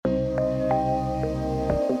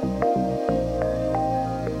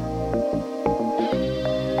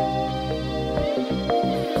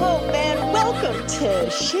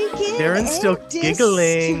Shaken Darren's still and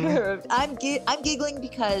giggling. disturbed. I'm giggling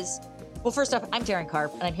because, well, first off, I'm Darren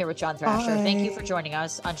Karp, and I'm here with John Thrasher. Hi. Thank you for joining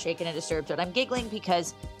us on Shaken and Disturbed. But I'm giggling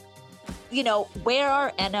because, you know, where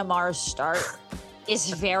our NMRs start is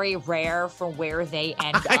very rare for where they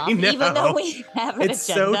end up. I know. Even though we have an It's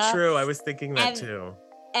agenda. so true. I was thinking that And- too.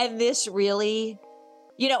 And this really,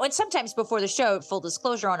 you know, and sometimes before the show, full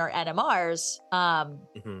disclosure on our NMRs,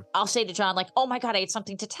 I'll say to John, like, oh my God, I had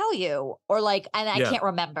something to tell you. Or like, and I can't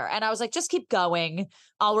remember. And I was like, just keep going.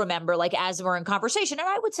 I'll remember, like, as we're in conversation. And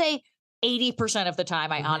I would say 80% of the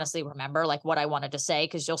time, I honestly remember like what I wanted to say,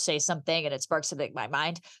 because you'll say something and it sparks something in my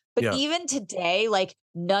mind. But even today, like,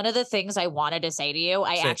 none of the things I wanted to say to you,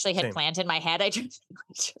 I actually had planned in my head. It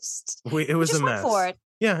was a mess. Went for it.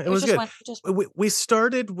 Yeah, it was good. Just We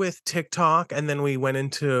started with TikTok, and then we went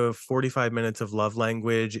into 45 minutes of love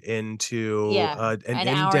language, into an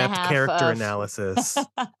in-depth character analysis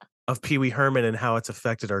of Pee Wee Herman and how it's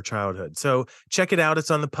affected our childhood. So check it out.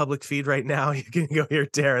 It's on the public feed right now. You can go hear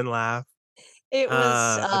Darren laugh. It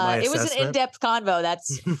was an in-depth convo.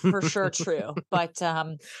 That's for sure true. But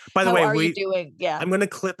by the way, how are you doing? Yeah, I'm going to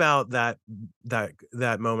clip out that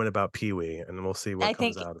moment about Pee Wee, and we'll see what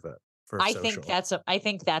comes out of it. I think that's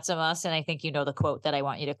a must, and I think you know the quote that I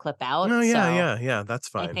want you to clip out. Oh yeah, that's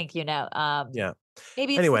fine. I think you know. Yeah.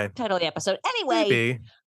 Maybe it's the title of the episode. Anyway, maybe.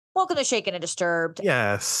 Welcome to Shaken and Disturbed.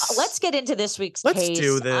 Yes. Let's get into this week's Let's case.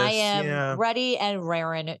 do this. I am ready and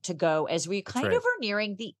raring to go as we kind of are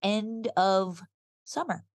nearing the end of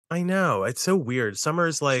summer. I know. It's so weird.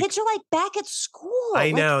 Summer's like, kids are like back at school.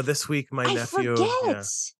 I know. This week, my nephew. Forget.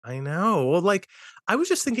 I know. Well, like, I was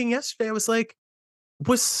just thinking yesterday, I was like,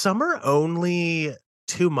 was summer only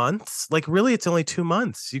 2 months? Like, really, it's only 2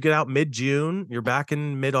 months. You get out mid-June, you're back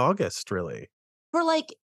in mid-August, really.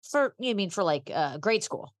 For grade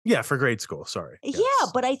school. Yeah, for grade school. Sorry. Yeah,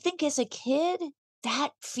 but I think as a kid, that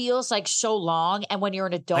feels like so long. And when you're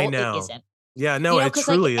an adult, it isn't. Yeah, no, it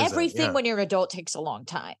truly like isn't. Everything when you're an adult takes a long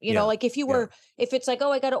time. You know, like if it's like,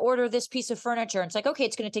 oh, I got to order this piece of furniture. And it's like, okay,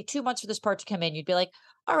 it's going to take 2 months for this part to come in. You'd be like,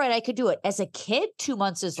 all right, I could do it. As a kid, 2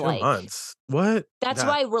 months is 2 months. What? That's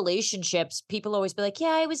why relationships, people always be like,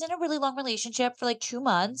 yeah, I was in a really long relationship for like 2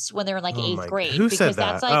 months when they were in like eighth grade. Who said that?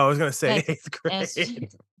 That's like, I was going to say eighth grade.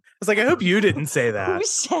 It's like, I hope you didn't say that. Who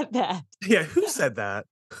said that? Yeah, who said that?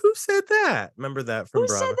 Who said that? Remember that from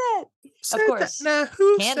Bravo? Who said that? Of course.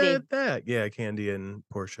 Who Candy. said that? Yeah, Candy and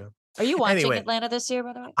Portia. Are you watching Atlanta this year,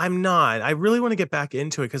 by the way? I'm not. I really want to get back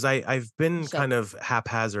into it because I've been kind of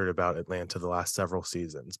haphazard about Atlanta the last several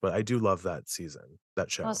seasons, but I do love that season, that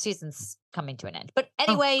show. Well, season's coming to an end. But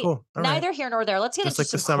anyway, neither here nor there. Let's get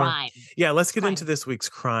into some crime. Yeah, let's get into this week's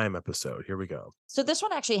crime episode. Here we go. So this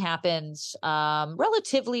one actually happens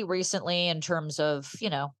relatively recently in terms of,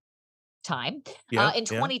 time. In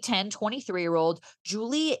 2010, 23-year-old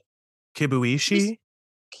Julie Kibuishi,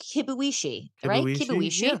 right?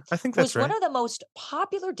 Kibuishi. Yeah, I think that's was one of the most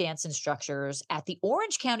popular dance instructors at the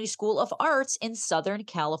Orange County School of Arts in Southern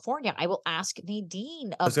California. I will ask Nadine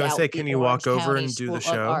about. I was going to say, can you walk over and do the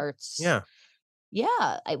show? Yeah. Yeah,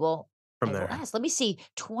 I will. From there. Ask. Let me see.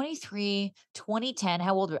 23, 2010.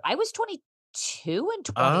 How old were I? was 22 in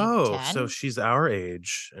 2010. Oh, so she's our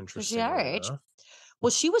age. Interesting. She's our age. Well,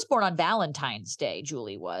 she was born on Valentine's Day,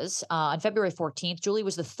 Julie was. On February 14th, Julie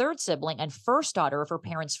was the third sibling and first daughter of her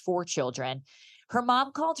parents' 4 children. Her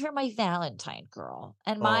mom called her my Valentine girl.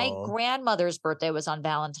 And my grandmother's birthday was on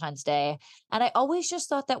Valentine's Day. And I always just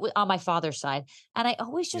thought that was on my father's side. And I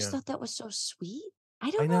always just thought that was so sweet. I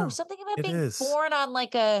don't know. Something about being born on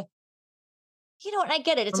like a, and I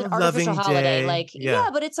get it. It's an artificial holiday.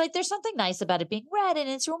 But it's like there's something nice about it being red and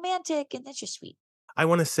it's romantic and that's just sweet. I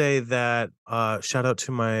want to say that shout out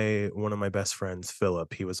to one of my best friends,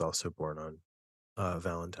 Philip. He was also born on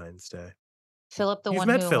Valentine's Day. Philip, You've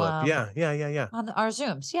met Philip. Yeah. On our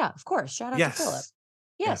Zooms. Yeah, of course. Shout out to Philip.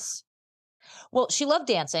 Yes. Well, she loved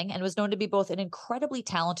dancing and was known to be both an incredibly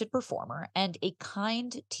talented performer and a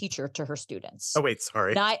kind teacher to her students. Oh, wait,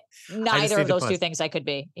 sorry. Neither of those two things I could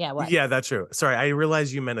be. Yeah, what? Yeah, that's true. Sorry, I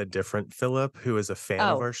realized you meant a different Philip who is a fan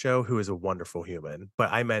of our show, who is a wonderful human.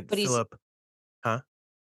 But I meant Philip. Huh?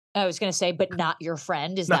 I was going to say, but not your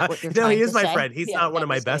friend. Is that what you're trying to say? No, he is my friend. He's not one of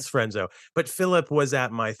my best friends, though. But Philip was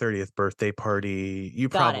at my 30th birthday party. You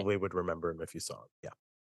probably would remember him if you saw him. Yeah.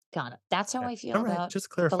 Got it. That's how I feel about just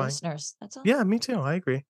clarifying. The listeners. That's all. Yeah, me too. I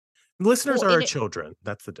agree. Listeners are our children.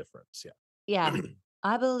 That's the difference. Yeah. Yeah.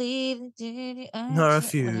 I believe in our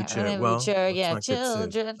future.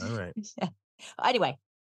 Children. All right. Anyway.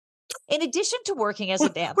 In addition to working as a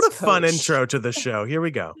dance coach. What a coach, fun intro to the show. Here we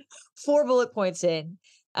go. 4 bullet points in.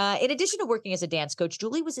 In addition to working as a dance coach,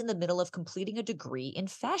 Julie was in the middle of completing a degree in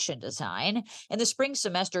fashion design. In the spring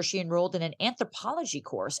semester, she enrolled in an anthropology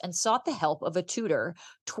course and sought the help of a tutor,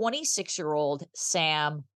 26-year-old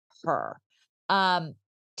Sam Herr.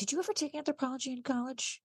 Did you ever take anthropology in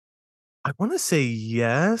college? I wanna say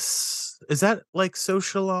yes. Is that like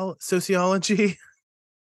sociology?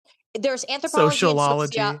 There's anthropology and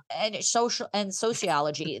Sociology?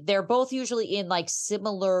 sociology. They're both usually in like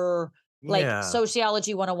similar, like Yeah.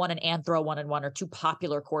 sociology 101 and anthro 101 are two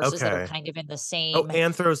popular courses that are Okay. kind of in the Oh, same,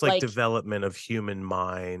 anthro's like like, development of human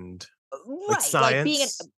mind, like right, like being an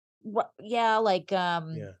science? yeah, like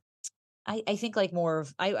Yeah. I think like more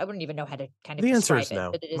of I wouldn't even know how to kind of The answer describe is it,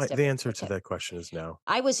 no. but it is The different. answer to Okay. that question is no.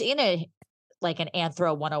 I was in a like an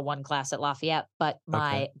Anthro 101 class at Lafayette, but Okay.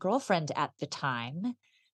 my girlfriend at the time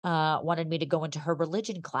wanted me to go into her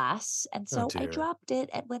religion class. And Oh, so I dear. dropped it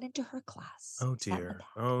and went into her class. Oh, Sat in the dear. back.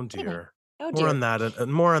 Oh, Anyway, dear. oh More on dear. that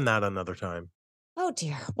more on that another time. Oh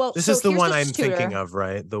dear. Well, This so is the here's one this I'm thinking tutor, of,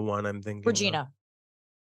 right? The one I'm thinking of? Regina,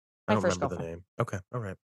 I my don't first remember the girlfriend. name. Okay,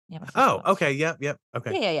 alright. Yeah, my first Oh, love. okay, yep, yep,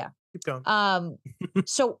 okay. Yeah, yeah, yeah. Keep going. Um,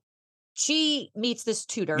 so she meets this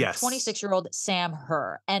tutor, Yes. 26-year-old Sam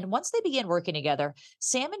Herr. And once they began working together,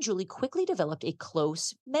 Sam and Julie quickly developed a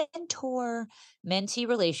close mentor mentee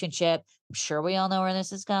relationship. I'm sure we all know where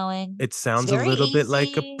this is going. It It's sounds a very little bit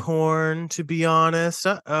like a easy, porn, to be honest.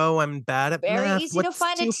 Uh-oh, I'm bad at very math. easy to What's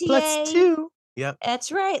find a 2 plus TA. 2? Yep.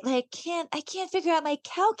 That's right. Like, I can't figure out my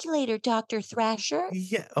calculator, Dr. Thrasher.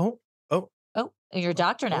 Yeah. Oh, oh, Oh, you're a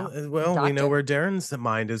doctor now. well, we know Doctor? where Darren's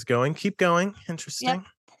mind is going. Keep going. Yep. Interesting.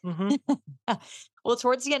 Mhm. Well,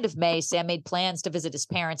 towards the end of May, Sam made plans to visit his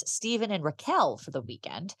parents, Stephen and Raquel, for the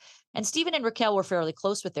weekend. And Stephen and Raquel were fairly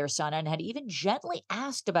close with their son and had even gently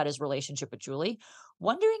asked about his relationship with Julie,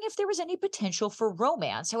 wondering if there was any potential for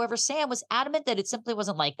romance. However, Sam was adamant that it simply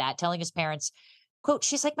wasn't like that, telling his parents, quote,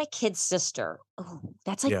 she's like my kid's sister. Oh,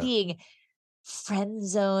 that's like Yeah. being friend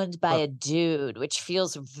zoned by Well a dude, which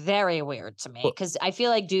feels very weird to me well, because I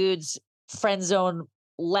feel like dudes friend zone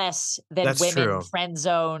less than that's women true. friend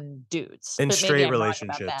zone dudes, In but maybe straight I'm wrong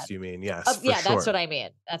about relationships, that. you mean? Yes, for Yeah, that's what sure. I mean.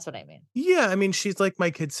 That's what I mean. Yeah, I mean, she's like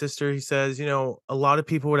my kid sister. He says, a lot of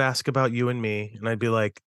people would ask about you and me, and I'd be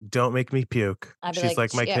like, "Don't make me puke." I'd be She's like,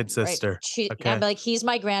 like my yeah, kid right. sister. I'd Okay. be like, he's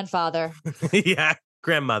my grandfather. Yeah,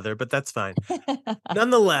 grandmother, but that's fine.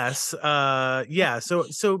 Nonetheless, yeah,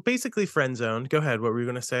 so basically friend zoned. Go ahead. What were you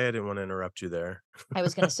gonna say? I didn't want to interrupt you there. I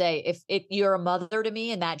was gonna say, if you're a mother to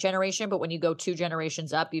me in that generation, but when you go two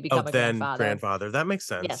generations up, you Oh, become a then grandfather. grandfather. That makes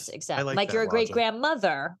Yes, sense. I exactly. like Like you're that a great logic.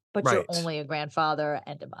 grandmother, but you're Right. only a grandfather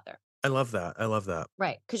and a mother. I love that. I love that.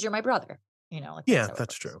 Right, because 'cause you're my brother, like, that's Yeah, how it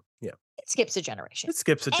that's works. true. Yeah. It skips a generation. It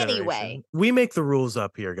skips a Anyway, generation. We make the rules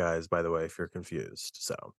up here, guys, by the way, if you're confused.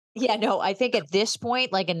 So yeah, no, I think at this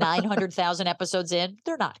point, like, in 900,000 episodes in,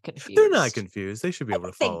 they're not they're not confused. confused. They should be I able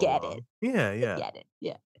to think they follow get it. along. Yeah, They yeah. get it,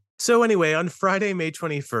 yeah. So anyway, on Friday, May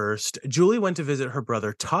 21st, Julie went to visit her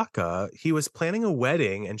brother Taka. He was planning a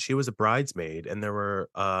wedding and she was a bridesmaid, and there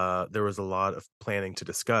was a lot of planning to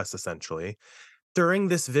discuss essentially. During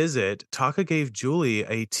this visit, Taka gave Julie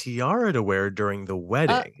a tiara to wear during the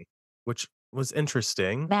Uh, wedding, which was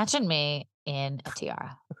interesting. Imagine me in a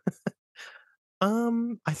tiara,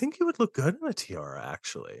 I think you would look good in a tiara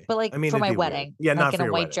actually. but, like, I mean, for it'd my be weird. wedding, Yeah, like, not in for a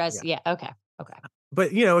your white wedding. dress. Yeah. Yeah, okay, okay.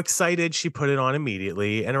 But, excited, she put it on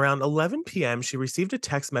immediately, and around 11 p.m., she received a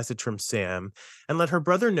text message from Sam and let her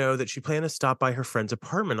brother know that she planned to stop by her friend's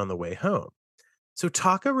apartment on the way home. So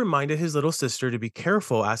Taka reminded his little sister to be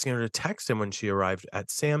careful, asking her to text him when she arrived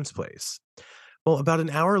at Sam's place. Well, about an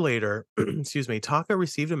hour later, excuse me, Taka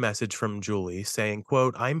received a message from Julie saying,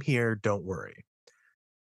 quote, "I'm here, don't worry."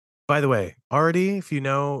 By the way, already, if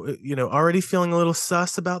already feeling a little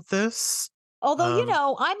sus about this. Although,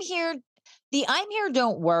 Um, I'm here,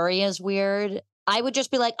 don't worry is weird. I would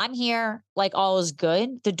just be like, "I'm here, like, all is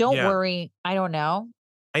good." The don't yeah, worry, I don't know.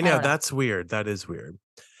 I I know don't know. that's weird. That is weird.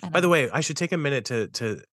 I By don't the know. way, I should take a minute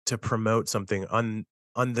to promote something on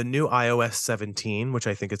the new iOS 17, which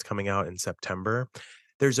I think is coming out in September.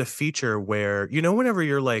 There's a feature where, whenever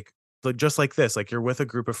you're like just like this, like you're with a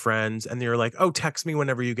group of friends and you're like, "Oh, text me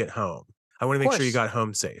whenever you get home. I want to Of make sure you course. got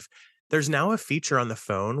home safe." There's now a feature on the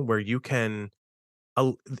phone where you can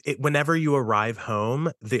whenever you arrive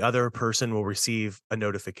home, the other person will receive a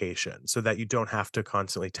notification so that you don't have to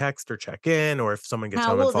constantly text or check in, or if someone gets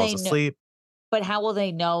How home and will falls they know? asleep, But how will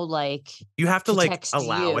they know, like, you have to to like text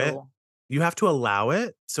allow it. you? You have to allow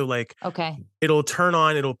it. So like Okay. it'll turn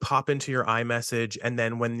on, it'll pop into your iMessage, and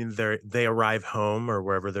then when they arrive home or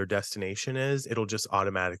wherever their destination is, it'll just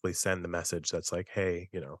automatically send the message that's like, "Hey,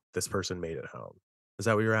 this person made it home." Is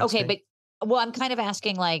that what you're Okay, asking? Well, I'm kind of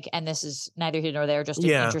asking, like, and this is neither here nor there, just an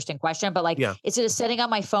Yeah. interesting question, but, like, Yeah. is it a setting on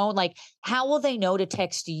my phone? Like, how will they know to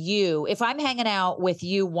text you? If I'm hanging out with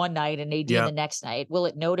you one night and Nadine Yeah. the next night, will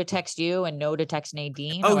it know to text you and know to text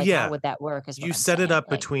Nadine? Or, Oh, like, how yeah. would that work is what You I'm set it saying. up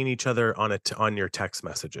Like, between each other on your text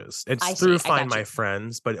messages. It's I through see. I Find got My you.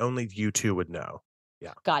 Friends, but only you 2 would know.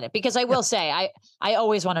 Yeah. Got it. Because I Yeah. will say, I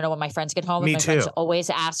always wanna know when my friends get home, and Me my friends too. always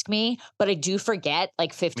ask me, but I do forget, like,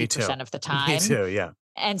 Me too. 50% of the Me time. too, yeah.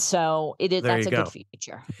 And so it is There that's you a good go.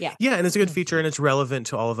 feature. Yeah. Yeah, and it's a good Mm. feature, and it's relevant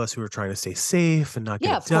to all of us who are trying to stay safe and not get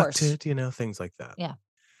Yeah, of course. abducted, things like that. Yeah.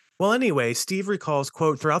 Well, anyway, Steve recalls,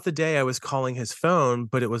 quote, "Throughout the day, I was calling his phone,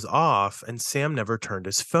 but it was off, and Sam never turned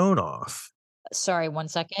his phone off." Sorry, 1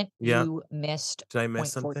 second. Yeah. You missed Did I miss point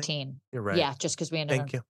something? 14. You're right. Yeah, just because we ended on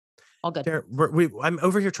Thank you. all good. Darren, I'm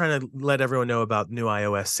over here trying to let everyone know about new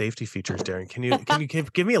iOS safety features, Darren. Can you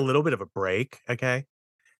give me a little bit of a break, okay?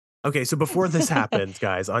 Okay, so before this happens,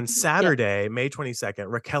 guys, on Yeah. Saturday, May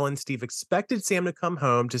 22nd, Raquel and Steve expected Sam to come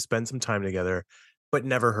home to spend some time together, but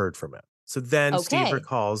never heard from him. So then Steve Okay.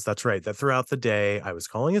 recalls, that's right, that throughout the day, I was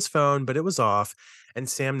calling his phone, but it was off, and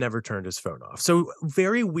Sam never turned his phone off. So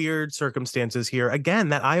very weird circumstances here. Again,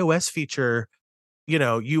 that iOS feature,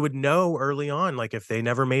 you would know early on, like if they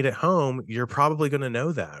never made it home, you're probably going to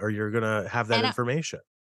know that, or you're going to have that And information.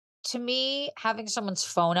 to me, having someone's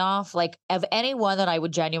phone off, like, of anyone that I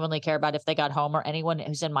would genuinely care about if they got home or anyone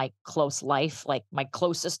who's in my close life, like my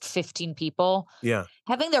closest 15 people, Yeah,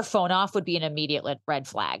 having their phone off would be an immediate red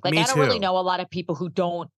flag. Like, me I don't really too. know a lot of people who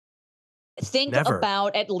don't think Never.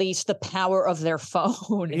 about at least the power of their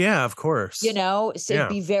phone. Yeah, of course. So it'd Yeah.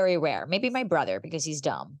 be very rare. Maybe my brother because he's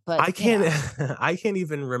dumb, but I can't I can't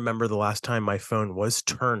even remember the last time my phone was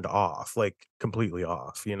turned off, like, completely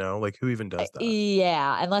off, like, who even does that?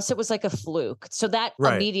 yeah, unless it was like a fluke. So that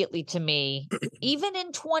Right. immediately to me, even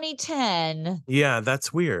in 2010, Yeah,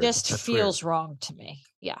 that's weird, just that's weird. feels wrong to me.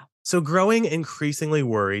 Yeah. So growing increasingly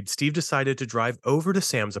worried, Steve decided to drive over to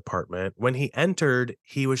Sam's apartment. When he entered,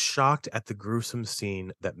 he was shocked at the gruesome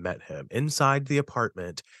scene that met him. Inside the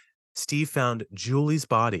apartment, Steve found Julie's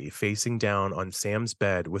body facing down on Sam's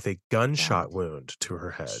bed with a God. gunshot wound to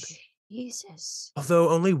her head. Jesus. Although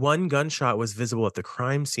only one gunshot was visible at the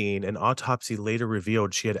crime scene, an autopsy later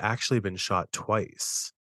revealed she had actually been shot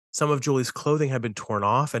twice. Some of Julie's clothing had been torn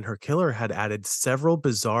off, and her killer had added several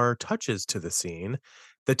bizarre touches to the scene.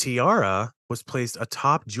 The tiara was placed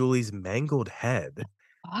atop Julie's mangled head,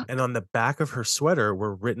 and Fuck. on the back of her sweater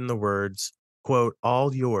were written the words, quote,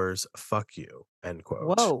 "All yours, fuck you," end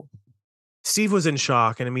quote. Whoa. Steve was in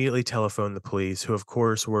shock and immediately telephoned the police, who, of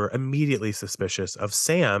course, were immediately suspicious of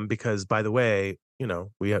Sam because, by the way, we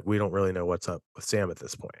don't really know what's up with Sam at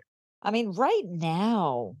this point. I mean, right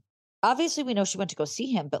now, obviously we know she went to go see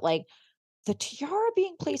him, but like the tiara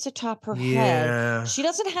being placed atop her head, Yeah. she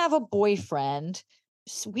doesn't have a boyfriend.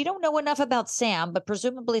 We don't know enough about Sam, but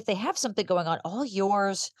presumably if they have something going on, all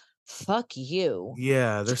yours, fuck you.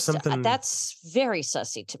 Yeah, there's Just something. that's very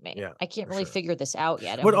sussy to me. Yeah, I can't for really sure. figure this out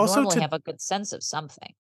yet. And But we also normally to have a good sense of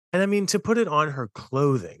something. and I mean, to put it on her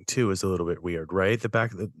clothing too is a little bit weird, right?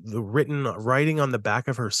 The written writing on the back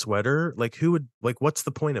of her sweater, like, who would, like, what's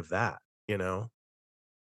the point of that, you know?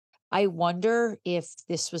 I wonder if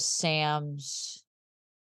this was Sam's.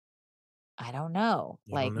 I don't know.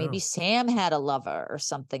 You don't Like maybe know. Sam had a lover or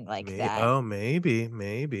something like that. Maybe.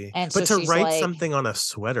 And But so to she's write like, something on a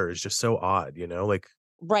sweater is just so odd, like.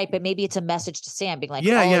 right, but maybe it's a message to Sam being like,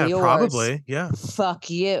 Yeah, all yeah, yours, probably. Yeah. fuck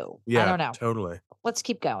you. I Yeah, don't know. totally. Let's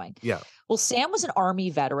keep going. Yeah. Well, Sam was an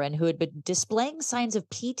Army veteran who had been displaying signs of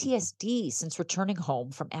PTSD since returning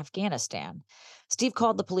home from Afghanistan. Steve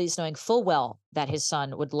called the police knowing full well that his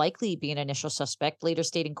son would likely be an initial suspect, later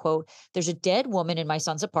stating, quote, "There's a dead woman in my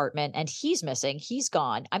son's apartment and he's missing. He's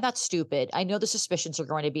gone. I'm not stupid. I know the suspicions are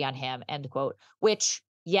going to be on him," end quote, which,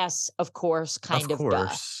 yes, of course, Of kind of duh.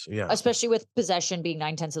 course. Yeah. Especially with possession being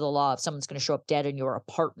 9/10 of the law. If someone's going to show up dead in your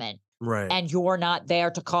apartment Right. and you're not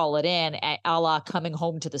there to call it in, a la coming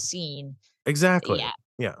home to the scene, Exactly. yeah,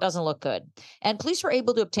 Yeah. doesn't look good. And police were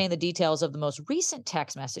able to obtain the details of the most recent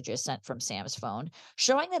text messages sent from Sam's phone,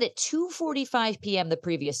 showing that at 2:45 p.m. the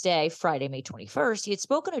previous day, Friday, May 21st, he had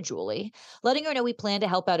spoken to Julie, letting her know he planned to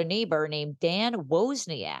help out a neighbor named Dan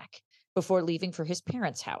Wozniak before leaving for his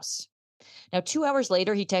parents' house. Now, 2 hours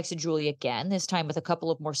later, he texted Julie again, this time with a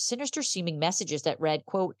couple of more sinister seeming messages that read,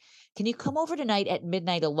 quote, "Can you come over tonight at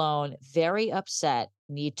midnight alone? Very upset.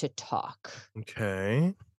 Need to talk."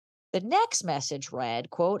 Okay. The next message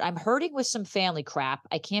read, quote, "I'm hurting with some family crap.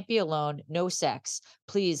 I can't be alone. No sex.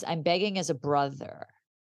 Please, I'm begging as a brother."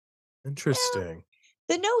 Well, Interesting.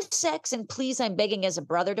 the no sex and please, I'm begging as a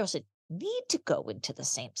brother need to go into the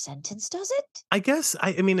same sentence, does it? I guess,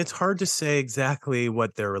 I mean, it's hard to say exactly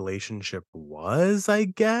what their relationship was, I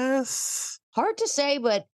guess. Hard to say,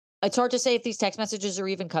 but it's hard to say if these text messages are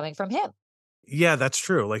even coming from him. Yeah, that's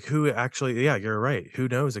true. Like, who actually yeah, you're right. Who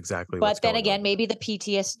knows exactly what's But then going on again, there? maybe the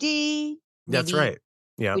PTSD, That's maybe right.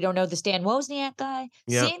 Yeah. we don't know the Stan Wozniak guy.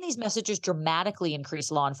 Yeah. Seeing these messages dramatically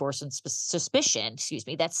increased law enforcement suspicion,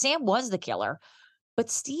 that Sam was the killer. But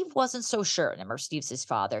Steve wasn't so sure. Remember, Steve's his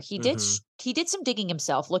father. Mhm. He did some digging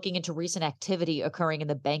himself, looking into recent activity occurring in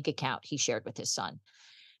the bank account he shared with his son.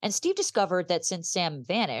 And Steve discovered that since Sam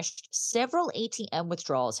vanished, several ATM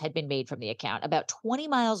withdrawals had been made from the account about 20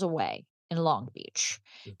 miles away in Long Beach.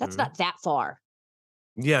 That's Mhm. not that far.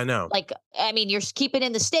 Yeah, no. Like, I mean, you're keeping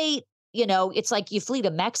in the state, it's like you flee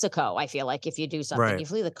to Mexico. I feel like if you do something, Right. you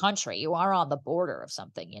flee the country, you are on the border of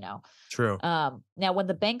something. True. Now, when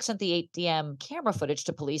the bank sent the ATM camera footage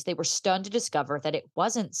to police, they were stunned to discover that it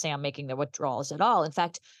wasn't Sam making the withdrawals at all. In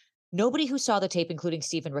fact, nobody who saw the tape, including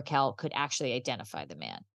Steve and Raquel, could actually identify the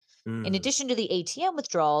man. In Mm. addition to the ATM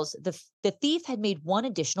withdrawals, the thief had made one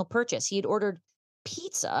additional purchase. He had ordered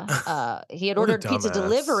pizza. He had What a ordered pizza dumbass.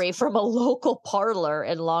 delivery from a local parlor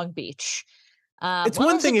in Long Beach. It's Well,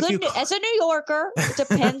 one thing if you as a New Yorker, it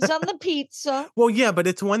depends on the pizza. Well, yeah, but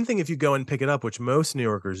it's one thing if you go and pick it up, which most New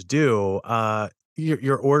Yorkers do,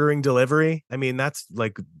 you're ordering delivery. I mean, that's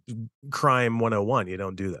like crime 101. You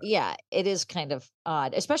don't do that. Yeah, it is kind of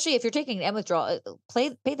odd, especially if you're taking an withdrawal.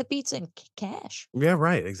 Pay the pizza in cash. Yeah,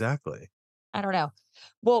 right, exactly. I don't know.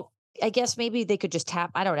 Well, I guess maybe they could just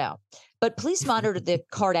tap. I don't know. But police monitored the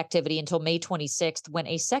card activity until May 26th when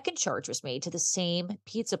a second charge was made to the same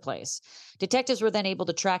pizza place. Detectives were then able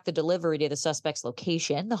to track the delivery to the suspect's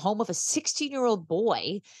location, the home of a 16-year-old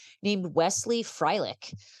boy named Wesley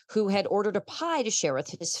Freilich, who had ordered a pie to share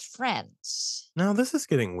with his friends. Now this is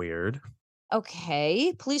getting weird.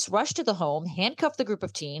 Okay. Police rushed to the home, handcuffed the group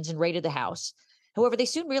of teens, and raided the house. However, they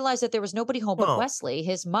soon realized that there was nobody home but Well, Wesley,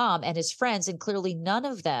 his mom, and his friends, and clearly none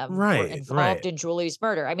of them were right, involved right. in Julie's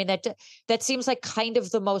murder. I mean, that seems like kind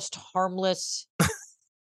of the most harmless,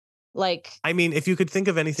 like, I mean, if you could think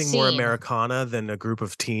of anything more scene. Americana than a group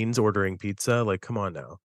of teens ordering pizza, like, come on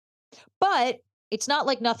now. But it's not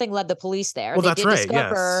like nothing led the police there. Well, They that's did right. Yes.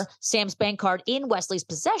 discover Sam's bank card in Wesley's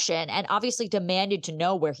possession and obviously demanded to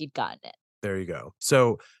know where he'd gotten it. There you go.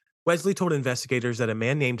 So Wesley told investigators that a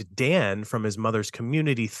man named Dan from his mother's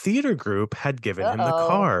community theater group had given him the Uh-oh.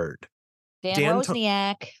 card. Dan Dan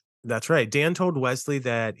Wozniak. That's right. Dan told Wesley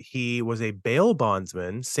that he was a bail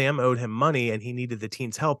bondsman. Sam owed him money and he needed the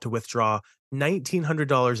teen's help to withdraw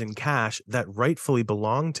 $1,900 in cash that rightfully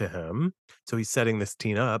belonged to him. So he's setting this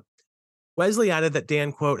teen up. Wesley added that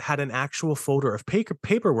Dan, quote, had an actual folder of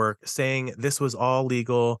paperwork saying this was all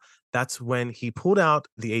legal. That's when he pulled out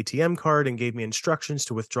the ATM card and gave me instructions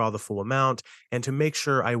to withdraw the full amount and to make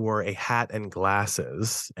sure I wore a hat and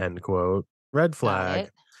glasses, end quote. Red Got flag.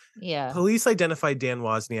 it. Yeah. Police identified Dan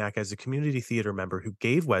Wozniak as a community theater member who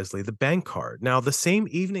gave Wesley the bank card. Now, the same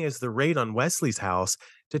evening as the raid on Wesley's house,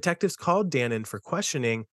 detectives called Dan in for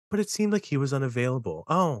questioning, but it seemed like he was unavailable.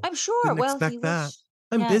 Oh, I'm sure. didn't Well, he expect that. was,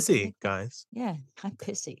 I'm yeah, didn't busy, expect, guys. yeah, I'm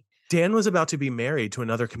pissy. Dan was about to be married to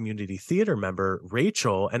another community theater member,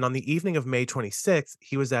 Rachel, and on the evening of May 26th,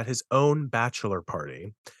 he was at his own bachelor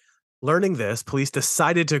party. Learning this, police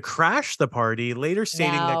decided to crash the party, later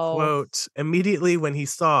stating that, Now, quote, immediately when he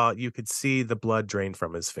saw, you could see the blood drain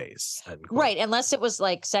from his face, end quote. right, unless it was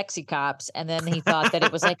like sexy cops, and then he thought that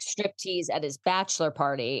it was like striptease at his bachelor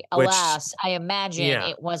party. Which, Alas, I imagine yeah,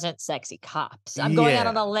 it wasn't sexy cops. I'm going out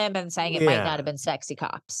on yeah, a limb and saying it might not have yeah. been sexy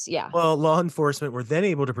cops. Yeah. Well, law enforcement were then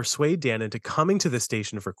able to persuade Dan into coming to the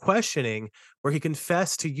station for questioning, where he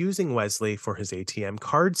confessed to using Wesley for his ATM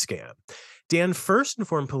card scam. Dan first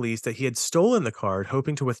informed police that he had stolen the card,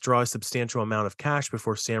 hoping to withdraw a substantial amount of cash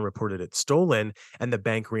before Sam reported it stolen and the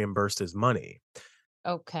bank reimbursed his money.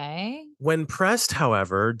 Okay. When pressed,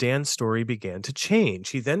 however, Dan's story began to change.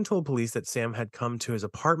 He then told police that Sam had come to his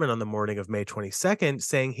apartment on the morning of May 22nd,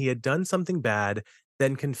 saying he had done something bad,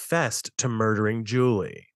 then confessed to murdering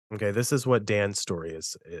Julie. Okay, this is what Dan's story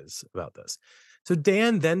is about this. So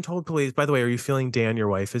Dan then told police, by the way, are you feeling Dan, your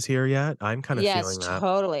wife, is here yet? I'm kind of Yes, feeling that.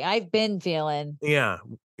 totally. I've been feeling, Yeah,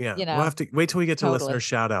 yeah. you We'll know, have to wait till we get to listener totally.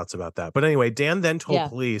 shout outs about that. But anyway, Dan then told Yeah.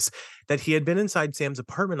 police that he had been inside Sam's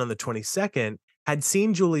apartment on the 22nd, had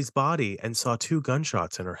seen Julie's body, and saw 2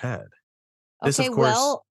 gunshots in her head. This, Okay. of course,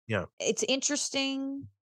 Well, yeah. it's interesting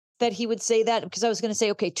that he would say that because I was going to say,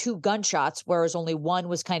 okay, two gunshots, whereas only one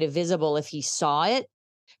was kind of visible if he saw it.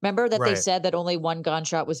 Remember that they Right. said that only one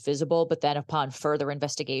gunshot was visible, but then upon further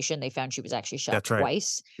investigation, they found she was actually shot That's right.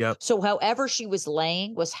 twice. Yep. So however she was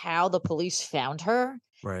laying was how the police found her.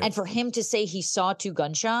 Right. And for him to say he saw 2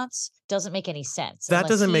 gunshots doesn't make any sense That unless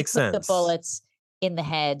doesn't he make took the sense. bullets in the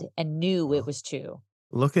head and knew it was 2.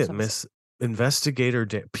 Look at So I'm Miss Investigator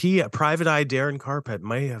Private Eye Darren Carpet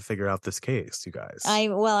may have figured out this case, you guys. I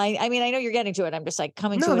mean, I know you're getting to it. I'm just like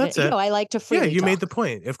coming No, to it. that's it. I like to Yeah, freely you made the talk.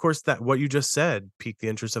 point. Of course, that what you just said piqued the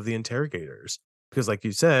interest of the interrogators because, like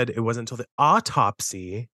you said, it wasn't until the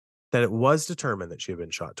autopsy that it was determined that she had been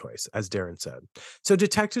shot twice, as Darren said. So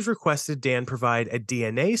detectives requested Dan provide a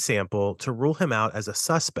DNA sample to rule him out as a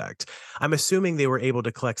suspect. I'm assuming they were able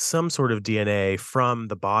to collect some sort of DNA from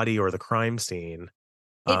the body or the crime scene.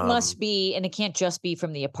 It must be, and it can't just be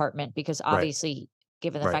from the apartment because Right, obviously,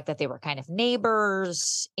 given the right, fact that they were kind of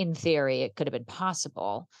neighbors, in theory, it could have been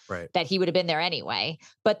possible right. that he would have been there anyway.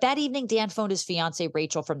 But that evening, Dan phoned his fiancee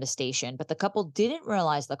Rachel from the station, but the couple didn't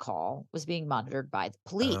realize the call was being monitored by the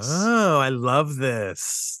police. Oh, I love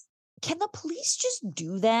this. Can the police just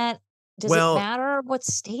do that? Does it Well, matter what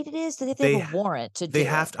state it is? Do they have to have a they warrant to they do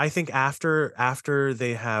have it? to, I think after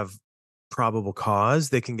they have probable cause,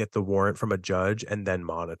 they can get the warrant from a judge and then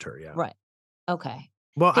monitor, yeah. Right. Okay.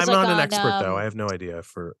 Well, Because I'm like not an on expert though. I have no idea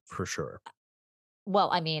for sure. well,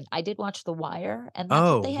 I mean, I did watch The Wire, and that's what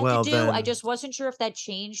Oh, they had to well do. I then just wasn't sure if that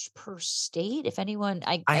changed per state. If anyone,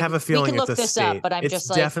 I have a we feeling can it's look a this up, state. but I'm It's just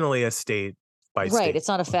like, definitely a state by right, state. it's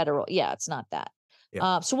not a federal. Yeah, it's not that.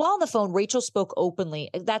 Yeah, So while on the phone, Rachel spoke openly.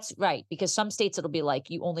 That's right, because some states it'll be like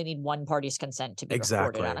you only need one party's consent to be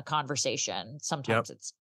recorded on exactly. a conversation. Yep. Sometimes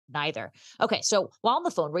it's neither. Okay, so while on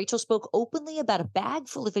the phone, Rachel spoke openly about a bag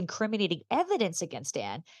full of incriminating evidence against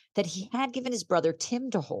Dan that he had given his brother Tim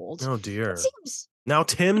to hold. Oh It dear. seems Now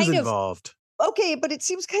Tim's kind of involved. okay, but it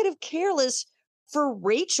seems kind of careless for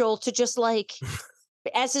Rachel to just like,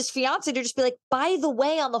 as his fiance, to just be like, by the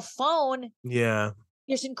way, on the phone, Yeah.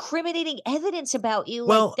 there's incriminating evidence about you. Like,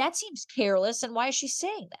 Well, that seems careless. And why is she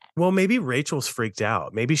saying that? Well, maybe Rachel's freaked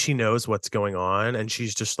out. Maybe she knows what's going on and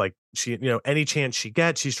she's just like any chance she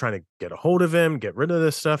gets, she's trying to get a hold of him, get rid of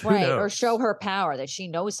this stuff. Who Right. Or show knows? her power that she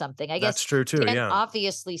knows something. I guess That's true too. Dan Yeah.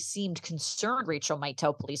 obviously seemed concerned Rachel might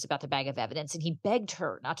tell police about the bag of evidence, and he begged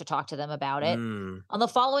her not to talk to them about it. Mm. On the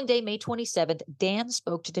following day, May 27th, Dan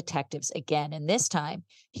spoke to detectives again, and this time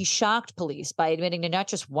he shocked police by admitting to not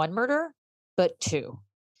just one murder, but 2.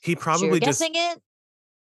 He So you're probably just guessing it?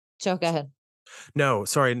 So go ahead. no,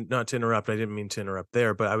 sorry, not to interrupt. I didn't mean to interrupt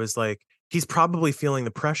there, but I was like, he's probably feeling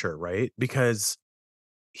the pressure, right? Because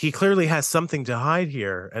he clearly has something to hide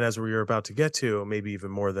here. And as we were about to get to, maybe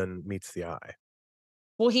even more than meets the eye.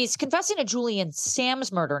 Well, he's confessing to Julie and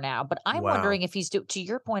Sam's murder now, but I'm Wow. wondering if to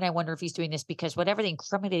your point, I wonder if he's doing this because whatever the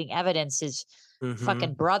incriminating evidence his Hmm.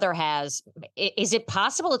 fucking brother has, is it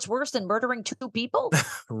possible it's worse than murdering 2 people?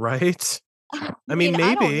 Right. I I mean, mean,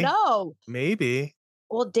 I don't maybe, know. maybe.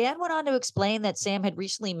 Well, Dan went on to explain that Sam had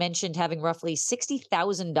recently mentioned having roughly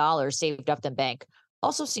 $60,000 saved up in bank.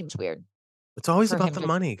 Also seems weird It's always for about him the to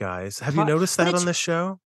money, guys. Have you talk, noticed but that on this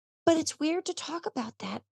show? it's weird to talk about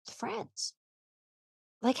that with friends.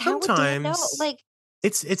 Like, how would Dan know? Sometimes Like,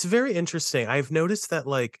 it's very interesting. I've noticed that,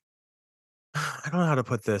 like, I don't know how to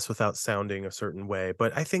put this without sounding a certain way,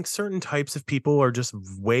 but I think certain types of people are just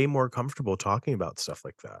way more comfortable talking about stuff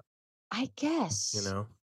like that, I you guess. know?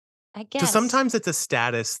 I Because guess. sometimes it's a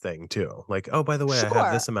status thing too. Like, "Oh, by the way, I have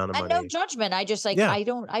Sure. this amount of And no money." judgment. I just like Yeah, I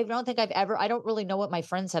don't think I don't really know what my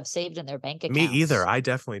friends have saved in their bank me either. accounts. I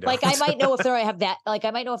definitely Like I don't. might know if they have that, like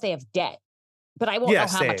I might know if they have debt, but I won't Yeah,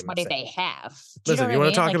 know how much same, money same. they have. Do you know Listen, what you I wanna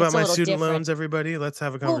mean? talk Like about it's a my little student different. loans, everybody? Let's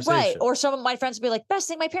have a Well, right. conversation. Or some of my friends would be like, best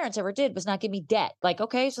thing my parents ever did was not give me debt. Like,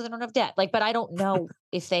 okay, so they don't have debt. Like, but I don't know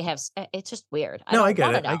if they have it's just weird. I No, I don't get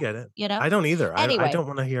want to it, I know, get it. you know? I don't either. I Anyway, don't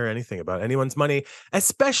wanna hear anything about anyone's money,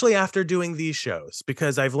 especially after doing these shows,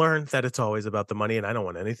 because I've learned that it's always about the money, and I don't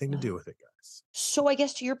want anything to do with it, guys. so I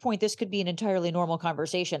guess to your point, this could be an entirely normal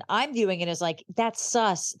conversation. I'm viewing it as like that's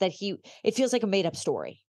sus that it feels like a made up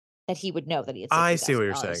story that he would know that he had I sixty see what thousand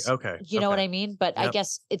you're saying. dollars. Okay, You know what okay. I mean? But I Yep,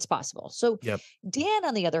 guess it's possible. So yep. Dan,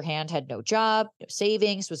 on the other hand, had no job, no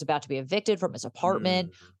savings, was about to be evicted from his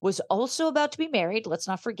apartment, Mm. was also about to be married, let's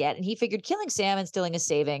not forget. And he figured killing Sam and stealing his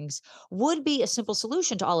savings would be a simple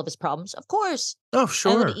solution to all of his problems. Of course, Oh, and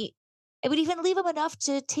sure. it would even leave him enough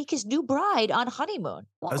to take his new bride on honeymoon.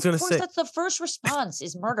 Well, I was of gonna course, say that's the first response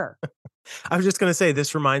is murder. I was just gonna say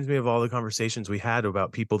this reminds me of all the conversations we had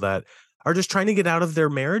about people that are just trying to get out of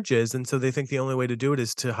their marriages, and so they think the only way to do it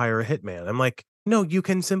is to hire a hitman. I'm like, "No, you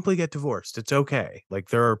can simply get divorced. It's okay. Like,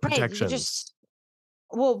 there are Right. You protections." just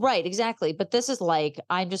well, right, exactly. But this is like,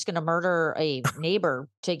 I'm just gonna murder a neighbor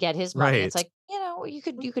to get his money. It's Right. like, you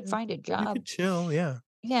could find a You job. could chill, yeah.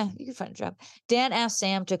 Yeah, you could find a job. Dan asked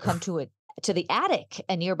Sam to come to the attic,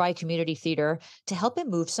 a nearby community theater, to help him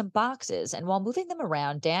move some boxes. And while moving them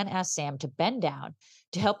around, Dan asked Sam to bend down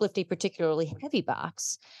to help lift a particularly heavy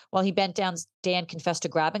box. While he bent down, Dan confessed to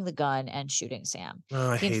grabbing the gun and shooting Sam.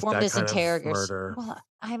 Oh, I He hate informed that his kind of interrogators. murder. Well,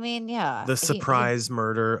 I mean, yeah, The he surprise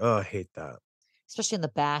murder. Oh, I hate that. especially in the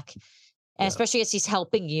back, and Yeah. especially as he's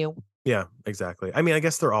helping you, Yeah, exactly. I mean, I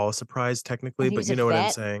guess they're all a surprise technically, and he but was a you know what I'm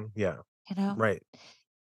vet, saying? Yeah, you know. right.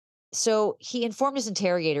 So he informed his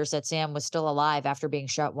interrogators that Sam was still alive after being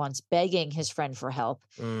shot once, begging his friend for help.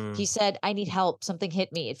 He Mm. said, "I need help. Something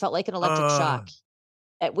hit me. It felt like an electric Uh, shock."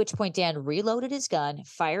 At which point, Dan reloaded his gun,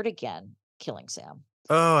 fired again, killing Sam.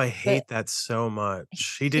 oh, I But hate that so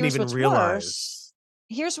much. He didn't here's even what's worse. realize.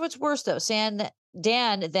 Here's what's worse, though.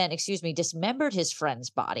 Dan then, dismembered his friend's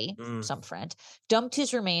body, Mm, some friend, dumped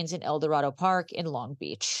his remains in El Dorado Park in Long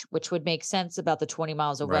Beach, which would make sense about the 20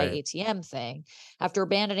 miles away right. ATM thing. After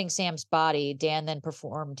abandoning Sam's body, Dan then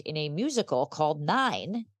performed in a musical called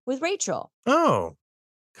Nine with Rachel. Oh,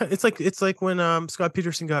 it's like when Scott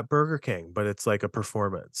Peterson got Burger King, but it's like a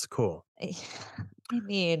performance. Cool. I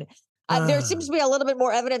mean, there Uh, seems to be a little bit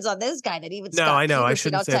more evidence on this guy than even no, I Scott know. I Peterson,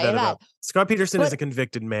 shouldn't I'll say tell you that that. about Scott Peterson is But a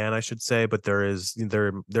convicted man, I should say, but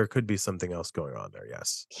there could be something else going on there.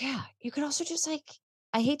 Yes. yeah, you could also just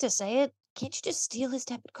I hate to say it, can't you just steal his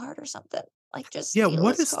debit card or something? Like just Yeah. steal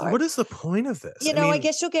What his is what card. is the point of this? You I know, I mean,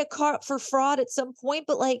 guess you'll get caught for fraud at some point,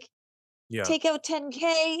 but yeah, take out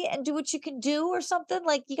 10K and do what you can do or something.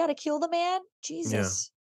 Like you got to kill the man. yeah.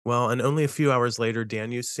 Jesus. Well, and only a few hours later,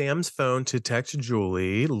 Dan used Sam's phone to text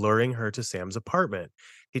Julie, luring her to Sam's apartment.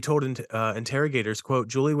 He told interrogators, quote,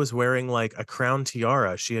 Julie was wearing like a crown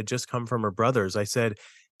tiara. She had just come from her brother's. I said,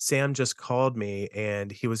 Sam just called me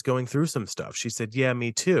and he was going through some stuff. She said, yeah,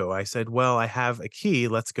 me too. I said, well, I have a key.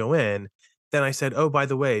 Let's go in. Then I said, oh, by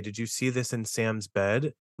the way, did you see this in Sam's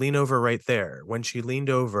bed? Lean over right there. When she leaned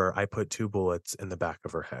over, I put 2 bullets in the back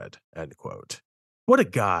of her head, end quote. What a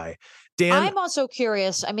guy. Dan, I'm also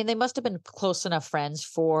curious. I mean, they must have been close enough friends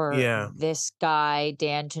for yeah. this guy,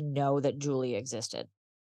 Dan, to know that Julie existed,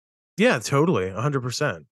 Yeah, totally,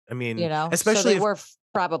 100%. I you mean, know? So especially they if were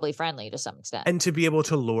probably friendly to some extent. and to be able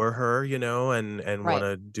to lure her, and Right.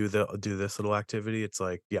 wanna do this little activity, it's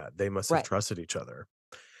like, yeah, they must have Right. trusted each other.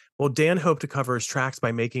 Well, Dan hoped to cover his tracks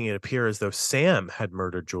by making it appear as though Sam had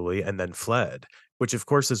murdered Julie and then fled, which of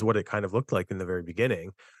course is what it kind of looked like in the very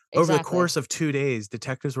beginning. Over the Exactly. course of 2 days,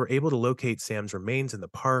 detectives were able to locate Sam's remains in the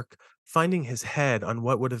park, finding his head on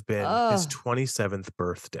what would have been his Oh, 27th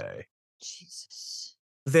birthday. Jesus.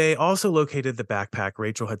 They also located the backpack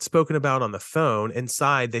Rachel had spoken about on the phone.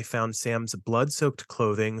 Inside, they found Sam's blood soaked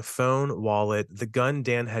clothing, phone, wallet, the gun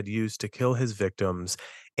Dan had used to kill his victims,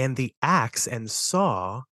 and the axe and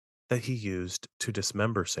saw that he used to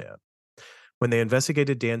dismember Sam. When they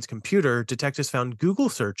investigated Dan's computer, detectives found Google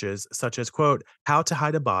searches such as, quote, how to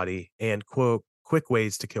hide a body and, quote, quick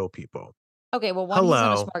ways to kill people. Okay, well, one, he's not a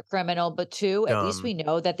Hello, smart criminal, but two, at least we dumb.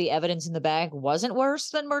 know that the evidence in the bag wasn't worse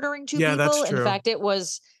than murdering two Yeah, that's people. In true. fact, it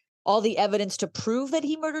was all the evidence to prove that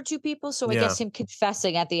he murdered two people. So I Yeah. guess him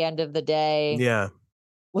confessing at the end of the day Yeah.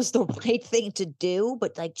 was the right thing to do.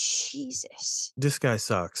 But Jesus. This guy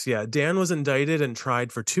sucks. Yeah, Dan was indicted and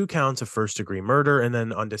tried for 2 counts of first-degree murder, and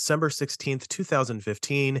then on December 16th,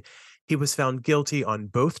 2015, he was found guilty on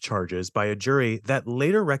both charges by a jury that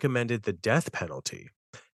later recommended the death penalty.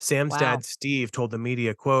 Sam's Wow. dad, Steve, told the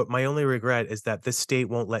media, quote, "My only regret is that this state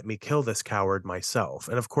won't let me kill this coward myself."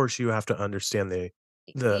 And of course, you have to understand the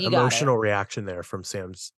You got to. emotional reaction there from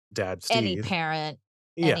Sam's dad, Any Steve. parent,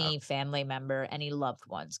 Yeah. any family member, any loved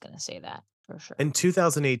one's going to say that for sure. In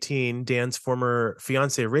 2018, Dan's former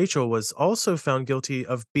fiancée Rachel was also found guilty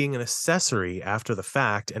of being an accessory after the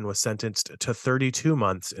fact and was sentenced to 32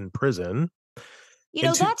 months in prison. You In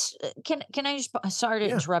know, two, that's can I just sorry to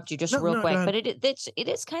yeah, interrupt you just no, real no, go quick, ahead. but it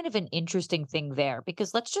is kind of an interesting thing there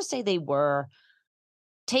because let's just say they were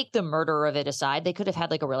take the murder of it aside, they could have had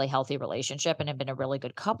like a really healthy relationship and have been a really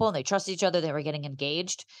good couple and they trust each other, they were getting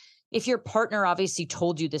engaged. If your partner obviously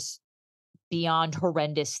told you this beyond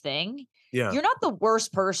horrendous thing, Yeah, you're not the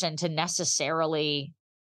worst person to necessarily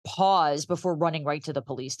pause before running right to the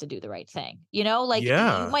police to do the right thing. You know, like you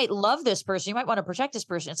yeah. might love this person, you might want to protect this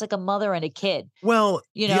person. It's like a mother and a kid, Well,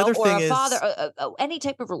 the other or thing a father, is, any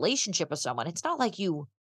type of relationship with someone. It's not like you.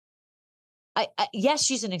 Yes,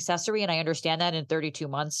 she's an accessory, and I understand that. In 32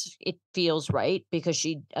 months, it feels right because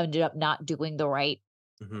she ended up not doing the right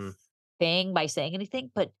mhm, thing by saying anything.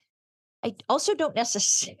 But I also don't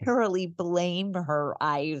necessarily blame her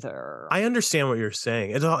either. I understand what you're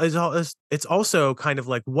saying. It's also kind of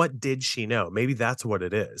like, what did she know? Maybe that's what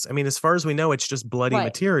it is. I mean, as far as we know, it's just bloody Right.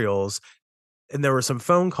 materials, and there were some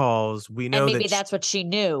phone calls. We And know maybe that that's what she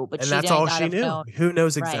knew, but and she that's might all not she have knew. known. Who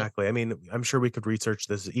knows Right. exactly? I mean, I'm sure we could research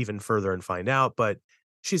this even further and find out, but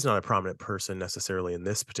she's not a prominent person necessarily in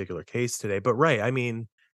this particular case today. But right, I mean,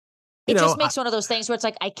 It just makes one of those things where it's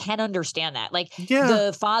like, I can understand that. Like, yeah,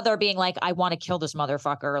 the father being like, "I wanna kill this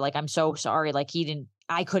motherfucker, like, I'm so sorry, like,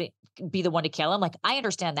 I couldn't be the one to kill him." Like, I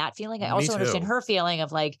understand that feeling. I me also understand too. her feeling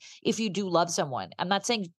of, like, if you do love someone, I'm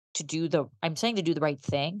saying to do the right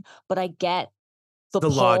thing, but I get the The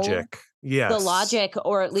pull, logic, the yes, logic,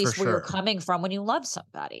 or at for least where you're sure. coming from when you love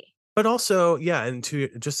somebody. But also, yeah, and to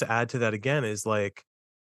just to add to that again is like,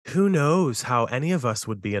 who knows how any of us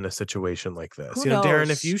would be in a situation like this? Who You know, Darren, if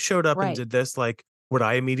knows? you showed up and Right. did this, like, would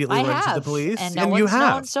I immediately I run to the have, police? and no And you one's known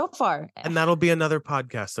have. so far. And that'll be another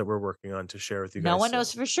podcast that we're working on to share with you No guys one soon.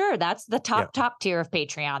 knows for sure. That's the Yeah. top tier of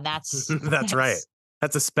Patreon. That's That's right. that's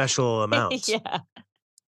That's a special amount. yeah.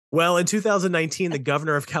 Well, in 2019, the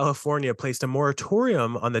governor of California placed a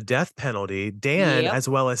moratorium on the death penalty. Dan, Yep. as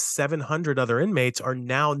well as 700 other inmates, are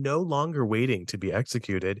now no longer waiting to be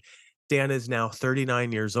executed. Dan is now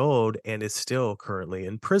 39 years old and is still currently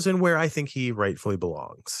in prison where I think he rightfully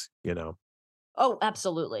belongs, you know? Oh,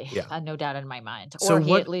 absolutely. Yeah. No doubt in my mind. So Or he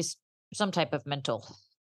what at least some type of mental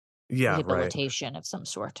Yeah, right. rehabilitation of some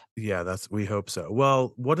sort. Yeah, we hope so.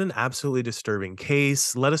 Well, what an absolutely disturbing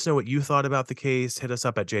case. Let us know what you thought about the case. Hit us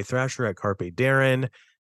up at Jay Thrasher at Carpe Darren. On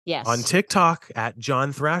Yes. TikTok at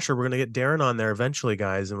John Thrasher. We're gonna get Darren on there eventually,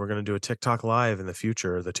 guys, and we're gonna do a TikTok live in the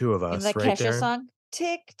future, the 2 of In us, the right, Kesha Darren? song,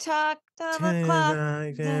 "Tick tock, time o'clock." Yeah,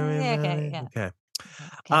 okay, Okay. yeah. Okay.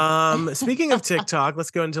 Okay. Speaking of TikTok,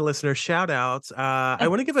 let's go into listener shout outs. I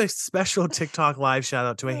want to give a special TikTok live shout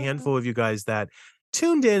out to a handful of you guys that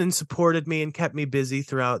tuned in and supported me and kept me busy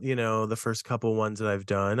throughout, the first couple ones that I've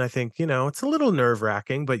done. I think, it's a little nerve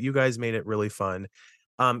wracking, but you guys made it really fun.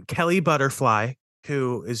 Kelly Butterfly,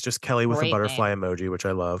 who is just Kelly with a Great butterfly name. emoji, which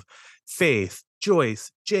I love. Faith,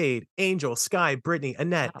 Joyce, Jade, Angel, Sky, Brittany,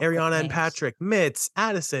 Annette, Wow, great Ariana and names. Patrick, Mitz,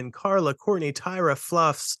 Addison, Carla, Courtney, Tyra,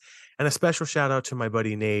 Fluffs, and a special shout out to my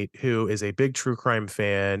buddy Nate, who is a big true crime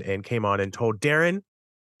fan and came on and told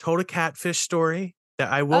a catfish story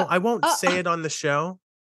that Uh, I won't say uh, it on the show,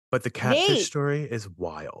 but the catfish Nate, story is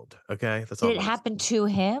wild. Okay. That's all did I'm it gonna happen to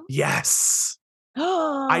him? Yes.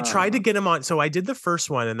 I tried to Oh get him on. So I did the first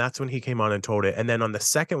one, and that's when he came on and told it. And then on the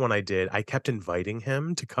second one I did, I kept inviting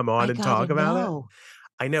him to come on I and gotta talk about it. know.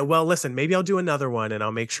 I know. Well, listen, maybe I'll do another one and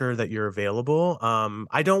I'll make sure that you're available.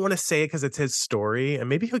 I don't want to say it because it's his story, and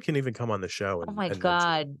maybe he can even come on the show Oh and, my and mention it.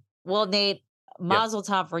 god. Well, Nate, Yeah. mazel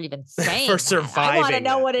tov for even For saying that. I wanna surviving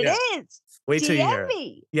know it. what it Yeah. is. Wait till you DM hear it.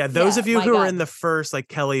 me. Yeah, those Yeah, of you my who were in god. the first, like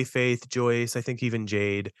Kelly, Faith, Joyce, I think even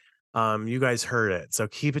Jade, you guys heard it. So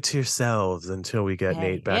keep it to yourselves until we get Hey,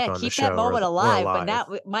 Nate back yeah, on the keep that show moment or alive, but alive.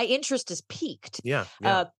 now my interest is peaked. Yeah,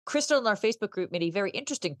 yeah. Crystal in our Facebook group made a very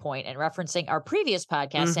interesting point in referencing our previous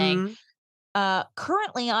podcast saying, Mhm.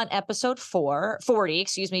 currently on episode 40,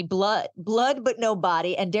 excuse me, blood but no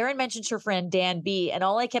body, and Darren mentions her friend Dan B, and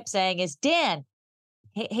all I kept saying is, Dan,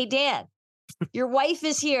 hey Dan, your wife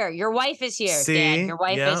is here. Your wife is here, Dan. See? Your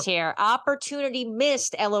wife Yeah. is here. Opportunity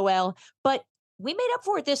missed, LOL. But we made up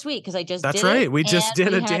for it this week because I just That's did it, right. We and just did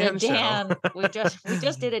we a had a Dan show. Dan. We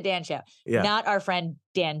just did a Dan show, Yeah. not our friend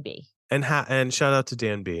Dan B. And shout out to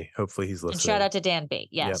Dan B. Hopefully he's And shout listening. out to Dan B.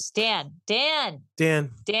 Yep. Yes, Dan, Dan,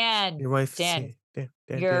 Dan, your wife is Dan. here.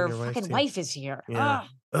 Dan, Your your wife's fucking here. wife is here. Yeah. Ah,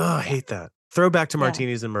 Oh, I yeah, hate that. Throwback to yeah.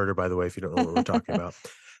 Martinis and Murder, by the way, if you don't know what we're talking about.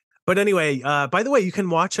 But anyway, by the way, you can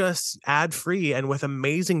watch us ad free and with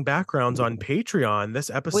amazing backgrounds on Patreon. This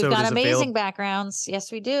We've episode got is available. amazing backgrounds.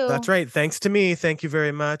 Yes, we That's do. right. Thanks to me. Thank you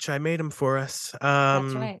very much. I made them for us.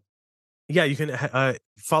 That's right. Yeah, you can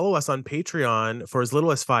follow us on Patreon for as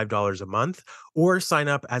little as $5 a month, or sign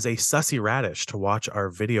up as a sussy radish to watch our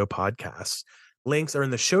video podcasts. Links are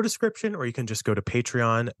in the show description, or you can just go to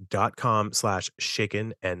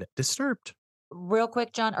patreon.com/shaken and disturbed. Real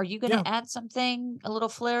quick, John, are you going Yeah, to add something, a little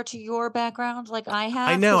flair to your background like I I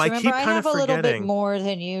have? know. Because I remember, keep I kind have of a little bit forgetting. more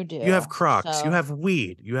than you You have do. Crocs, you So, have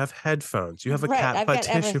weed, you have headphones, you have a right, cat I've butt got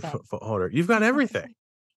tissue everything. holder. You've got everything.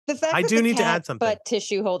 The fact I that do the need to cat add something. butt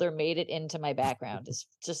tissue holder made it into my background is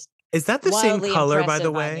just Is that the same wildly color, by the impressive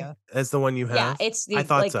on way, you. as the one you Yeah, have? it's I the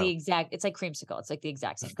thought like the so. exact it's like creamsicle. It's like the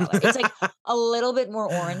exact same color. It's like a little bit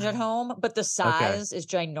more orange at home, but the Okay. size is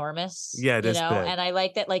ginormous, Yeah, it you is know? big. And I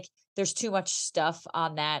like that like there's too much stuff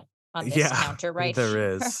on this Yeah, counter right there here.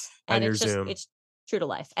 is on And your Zoom. it's true to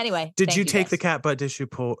life. Anyway, Did you thank you take the guys. cat butt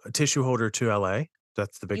tissue holder to LA?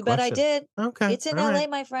 That's the big You question. bet I did. Okay. It's in LA,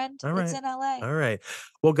 my friend. All right. It's in LA. All right.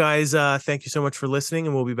 Well, guys, thank you so much for listening,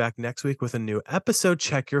 and we'll be back next week with a new episode.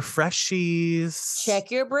 Check your freshies.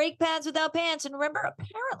 Check your brake pads without pants. And remember,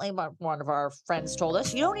 apparently one of our friends told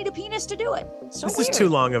us you don't need a penis to do it. This is too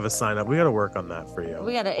long of a sign up. We got to work on that for you.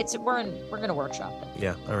 We're going to workshop it.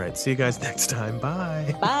 Yeah. All right. See you guys next time.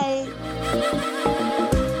 Bye. Bye.